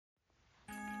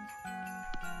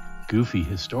Goofy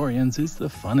Historians is the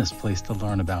funnest place to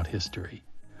learn about history.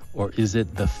 Or is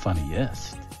it the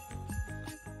funniest?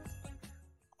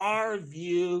 Our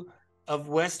view of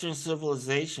Western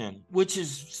civilization, which is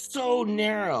so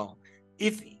narrow,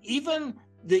 if even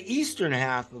the eastern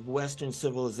half of Western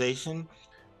civilization,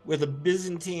 where the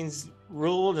Byzantines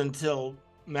ruled until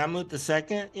Mahmud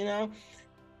II,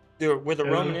 where the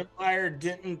Roman Empire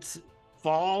didn't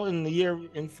fall in the year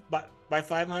by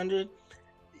 500,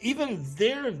 even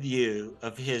their view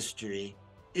of history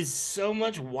is so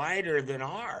much wider than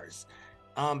ours,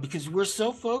 because we're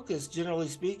so focused, generally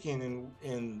speaking,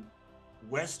 in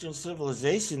Western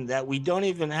civilization that we don't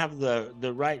even have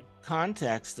the right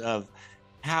context of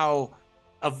how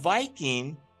a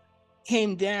Viking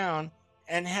came down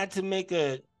and had to make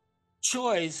a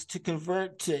choice to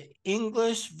convert to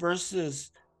English versus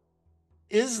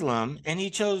Islam, and he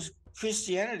chose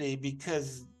Christianity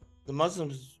because the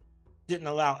Muslims didn't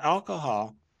allow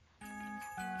alcohol.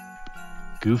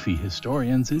 Goofy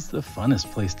Historians is the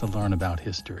funnest place to learn about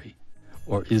history.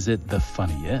 Or is it the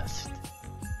funniest?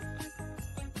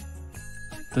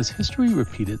 Does history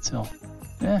repeat itself?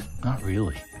 Not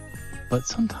really. But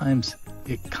sometimes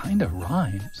it kind of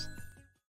rhymes.